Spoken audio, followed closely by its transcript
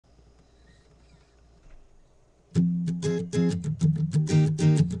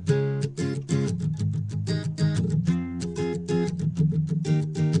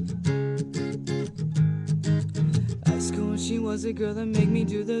was a girl that made me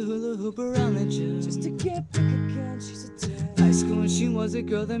do the hula hoop around the gym. Just to get back again, she's a 10. High school and she was a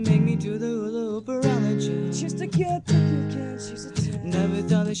girl that made me do the hula hoop around the gym. Just to get back again, she's a 10. Never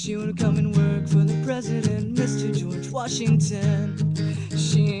thought that she would come and work for the president, Mr. George Washington.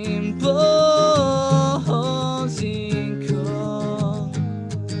 She imposing cold.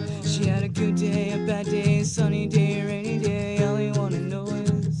 She had a good day, a bad day, sunny day, rainy day. All you wanna know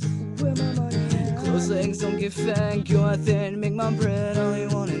is Where my money at? closed legs don't get fat. Go out there and make my bread. All you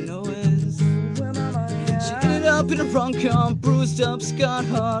wanna know is Where my money at? she ended up in a prom com, bruised up, scarred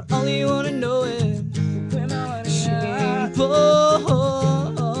heart. All you wanna know is Where my money she at? imposing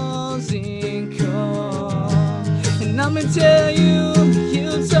cold. And I'ma tell you,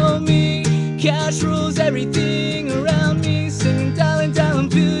 you told me cash rules everything around me. Singing darling, darling,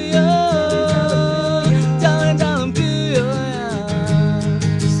 booyah, darling, darling, booyah.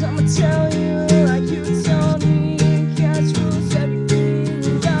 So I'ma tell you like you told me, cash rules everything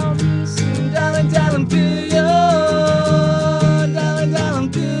around me. Sing Darling, darling, booyah, darling, darling,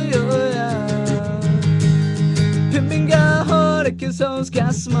 booyah. Pimping got harder 'cause hoes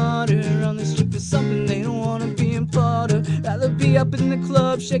got smarter. On the strip is something they don't wanna be a part of. Rather be up in the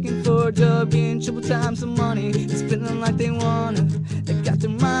club shaking for a dub, getting triple times the money and spending like they wanna. They got their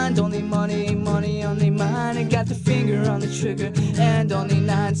mind on their money, money on their mind, and got their finger on the trigger and on their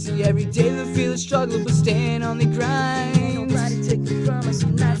nine. See every day they feel a struggle but staying on their grind. nobody take it from us,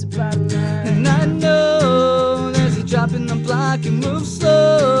 and that's about right. And I know there's a drop in the block and move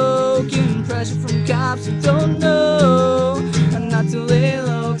slow, getting pressure from cops who don't know and not to lay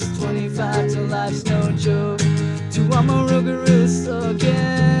low, 'cause 25 to life's no joke. To all my real gorillas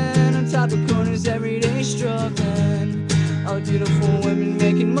again, on top of corners every day struggling. All the beautiful women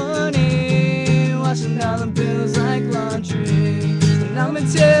making money, washing dollar bills like laundry. And I'ma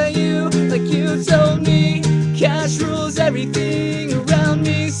tell you, like you told me, cash rules everything around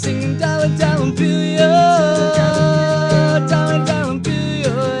me. Singing dollar, dollar, booyah, dollar, dollar,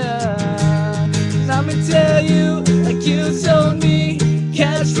 booyah. And I'ma tell you, like you told me,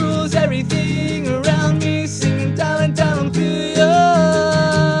 cash rules everything around me. Singing dollar, dollar, booyah,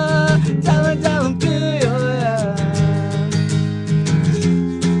 dollar, dollar, booyah.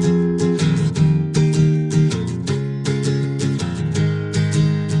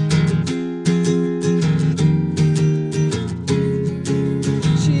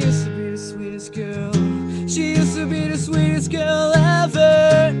 She used to be the sweetest girl. She used to be the sweetest girl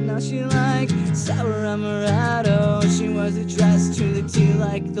ever. Now she like sour amaretto. She wears a dress to the T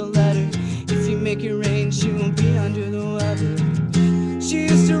like the letter. If you make it rain, she won't be under the weather. She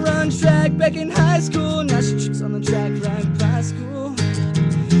used to run track back in high school. Now she tricks on the track right